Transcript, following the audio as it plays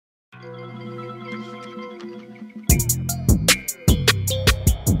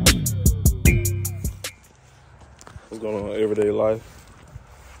going on, everyday life?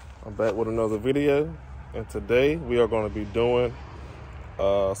 I'm back with another video, and today we are going to be doing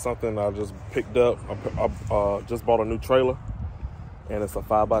something I just picked up. I just bought a new trailer, and it's a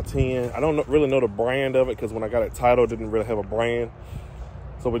 5x10. I don't really know the brand of it because when I got it titled, it didn't really have a brand,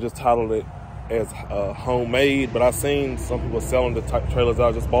 so we just titled it as homemade. But I've seen some people selling the type of trailers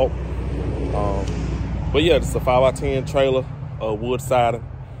I just bought. But yeah, it's a 5x10 trailer, wood siding.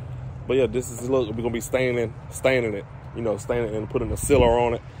 But yeah, this is, look, we're gonna be staining it, you know, staining it and putting a sealer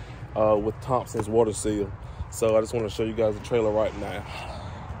on it with Thompson's water seal. So I just want to show you guys the trailer right now.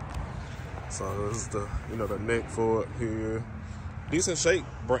 So this is the, you know, the neck for it here. Decent shape,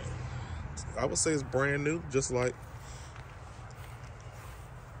 I would say it's brand new, just like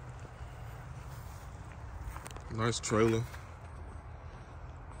nice trailer.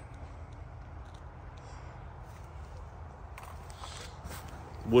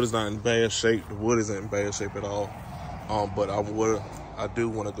 Wood is not in bad shape. The wood isn't in bad shape at all. But I do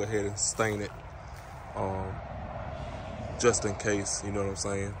want to go ahead and stain it, just in case. You know what I'm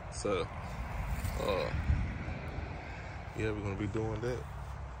saying? So, yeah, we're gonna be doing that.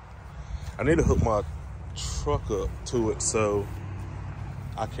 I need to hook my truck up to it so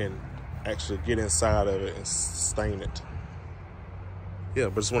I can actually get inside of it and stain it. Yeah,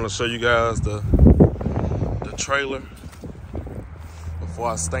 but just want to show you guys the trailer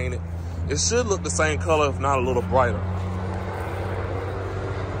before I stain it. It should look the same color, if not a little brighter.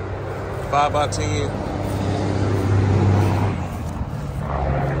 5x10.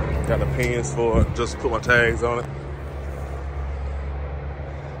 Got the pins for it. Just put my tags on it.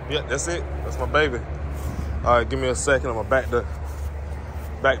 Yeah, that's it. That's my baby. All right, give me a second. I'm gonna back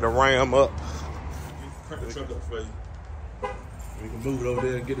the ram up. Crank the truck up for you. We can move it over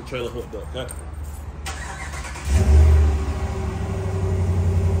there and get the trailer hooked up. Okay?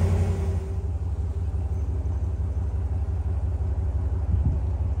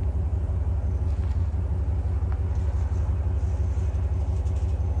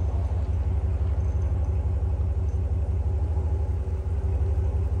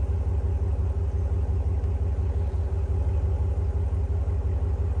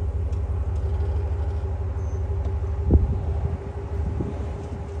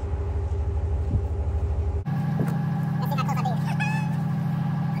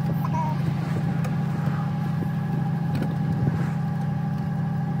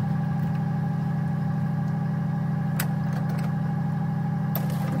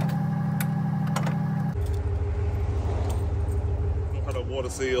 Water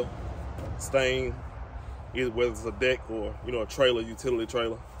seal, stain, either whether it's a deck or, you know, a trailer, utility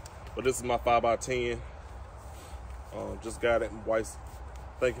trailer. But this is my 5x10. Just got it. My wife's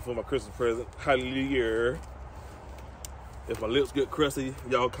thank you for my Christmas present. Hallelujah. If my lips get crusty,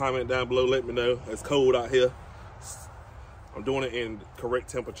 y'all comment down below, let me know. It's cold out here. I'm doing it in correct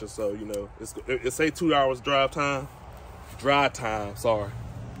temperature, so you know it's say 2 hours dry time, sorry.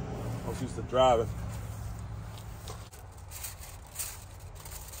 I was used to driving.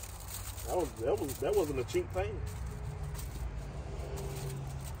 That wasn't a cheap thing.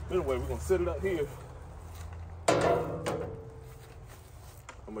 Anyway, we're gonna set it up here.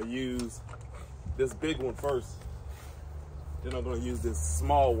 I'm gonna use this big one first. Then I'm gonna use this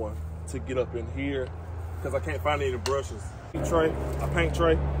small one to get up in here because I can't find any brushes. A paint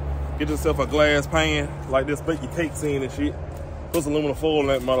tray. Get yourself a glass pan like this, bake your cakes in and shit. Put some aluminum foil in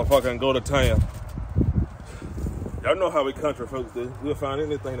that motherfucker and go to town. Y'all know how we country folks do. We'll find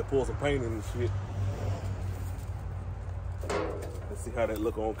anything to pour some paint in and shit. Let's see how that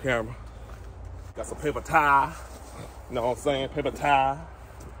look on camera. Got some paper towel. You know what I'm saying? Paper towel.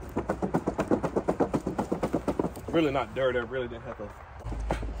 Really not dirty. I really didn't have to.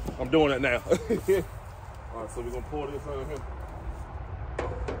 I'm doing it now. All right, so we're gonna pour this on here.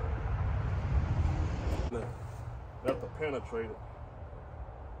 Now, that's to penetrate it.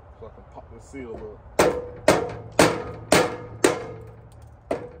 So I can pop the seal up.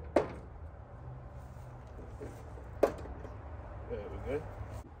 There we go.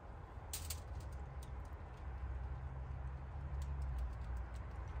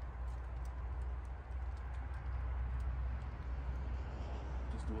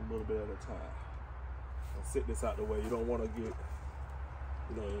 Just do a little bit at a time. And set this out the way. You don't want to get,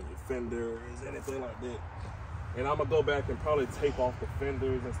 you know, your fenders, anything like that. And I'm gonna go back and probably tape off the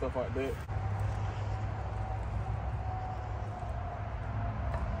fenders and stuff like that.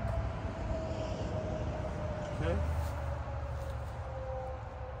 Okay.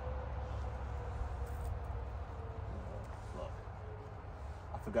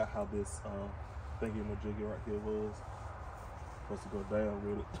 I forgot how this thingy-majiggy right here was supposed to go down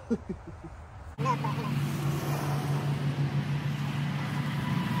with it.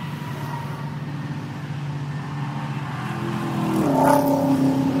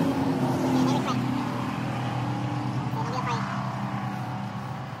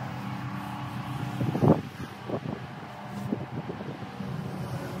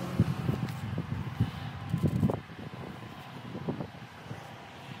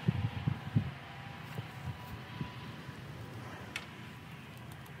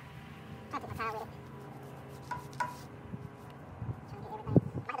 tire with it.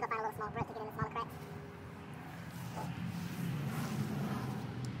 Trying to get everything. I have to go find a little small brush to get in the smaller cracks.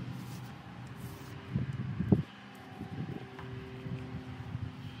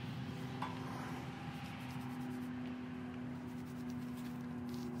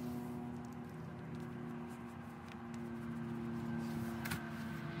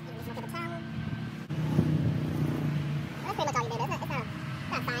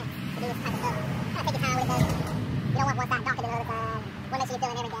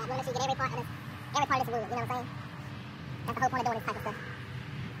 Every part of this wood, you know what I'm saying? That's the whole point of doing this type of stuff.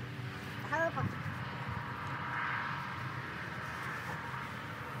 The whole point.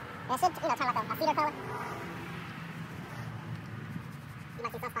 And it should, turn like a cedar color. You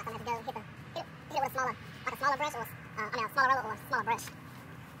might see some spots on that to go hit it with a smaller, like a smaller brush or, a smaller roller or a smaller brush.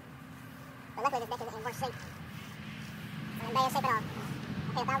 But luckily this deck isn't in worse shape. It's in bad shape at all.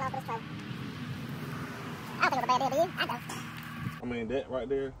 I paid $1,000 for this trailer. I don't think it was a bad deal, do you? I don't. I mean, that right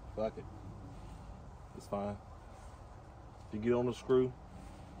there, fuck it. It's fine. If you get on the screw,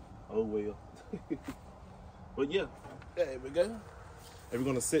 oh well. But yeah, there we go. And we're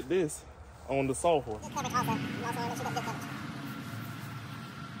gonna set this on the sawhorse. This coverage also, you also want to make sure you got good coverage.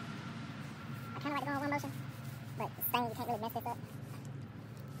 I kind of like to go in one motion, but the stain, you can't really mess this up.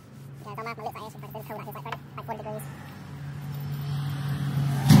 Yeah, don't mind my lips, I actually, it's cold out here, it's like 40 degrees.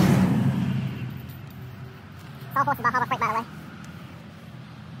 Sawhorse is about Harbor Freight, by the way.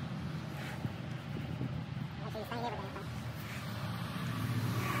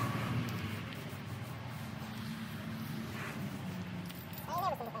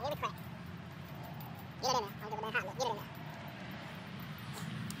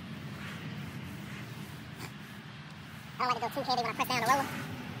 I don't like to go too heavy when I press down the roller.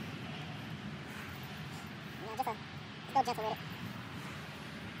 Just go gentle with it.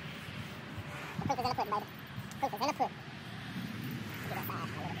 The proof is in the pudding, baby. Proof is in the pudding. Get that side a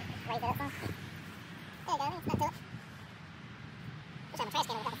little bit. Raise it up some. There you go, it's stuck to it. Wish I had a trash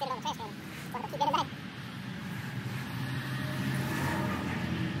can if I could fit it on the trash can. So I can keep getting back.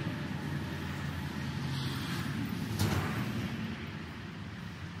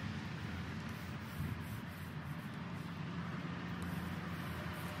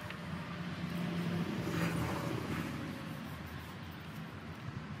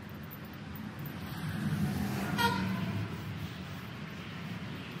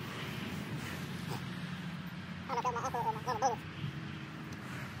 My uncle or my little brother.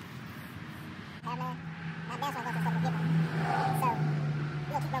 And my dad's gonna go through something different. So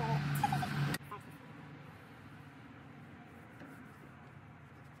we'll keep rolling with it.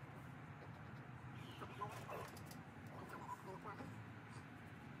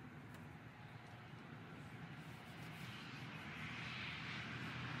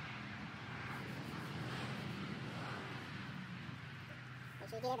 Make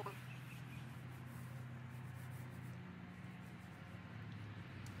sure you get everything.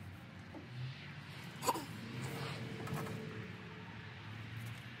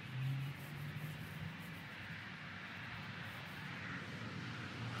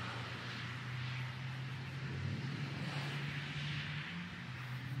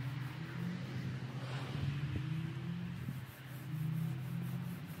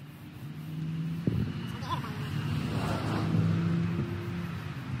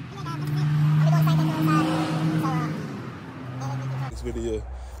 Video,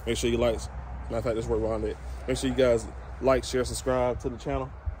 make sure you like, matter of fact, let's work around it. Make sure you guys like, share, subscribe to the channel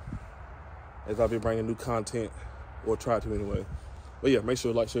as I'll be bringing new content, or try to anyway. But yeah, make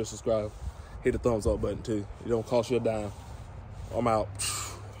sure you like, share, subscribe, hit the thumbs up button too. It don't cost you a dime. I'm out.